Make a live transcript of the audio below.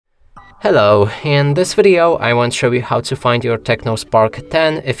Hello, in this video I want to show you how to find your Tecno Spark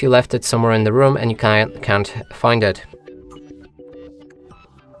 10 if you left it somewhere in the room and you can't find it.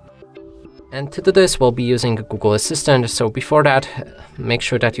 And to do this we'll be using a Google Assistant, so before that make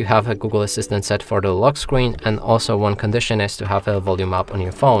sure that you have a Google Assistant set for the lock screen, and also one condition is to have a volume up on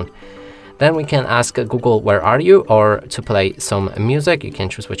your phone. Then we can ask Google where are you, or to play some music. You can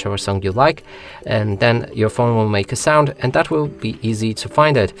choose whichever song you like, and then your phone will make a sound and that will be easy to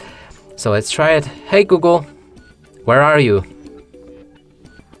find it. So let's try it. Hey Google, where are you?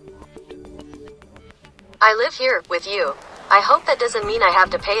 I live here with you. I hope that doesn't mean I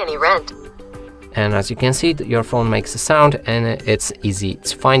have to pay any rent. And as you can see, your phone makes a sound and it's easy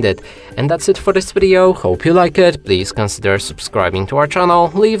to find it. And that's it for this video. Hope you like it. Please consider subscribing to our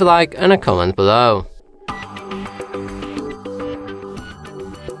channel, leave a like and a comment below.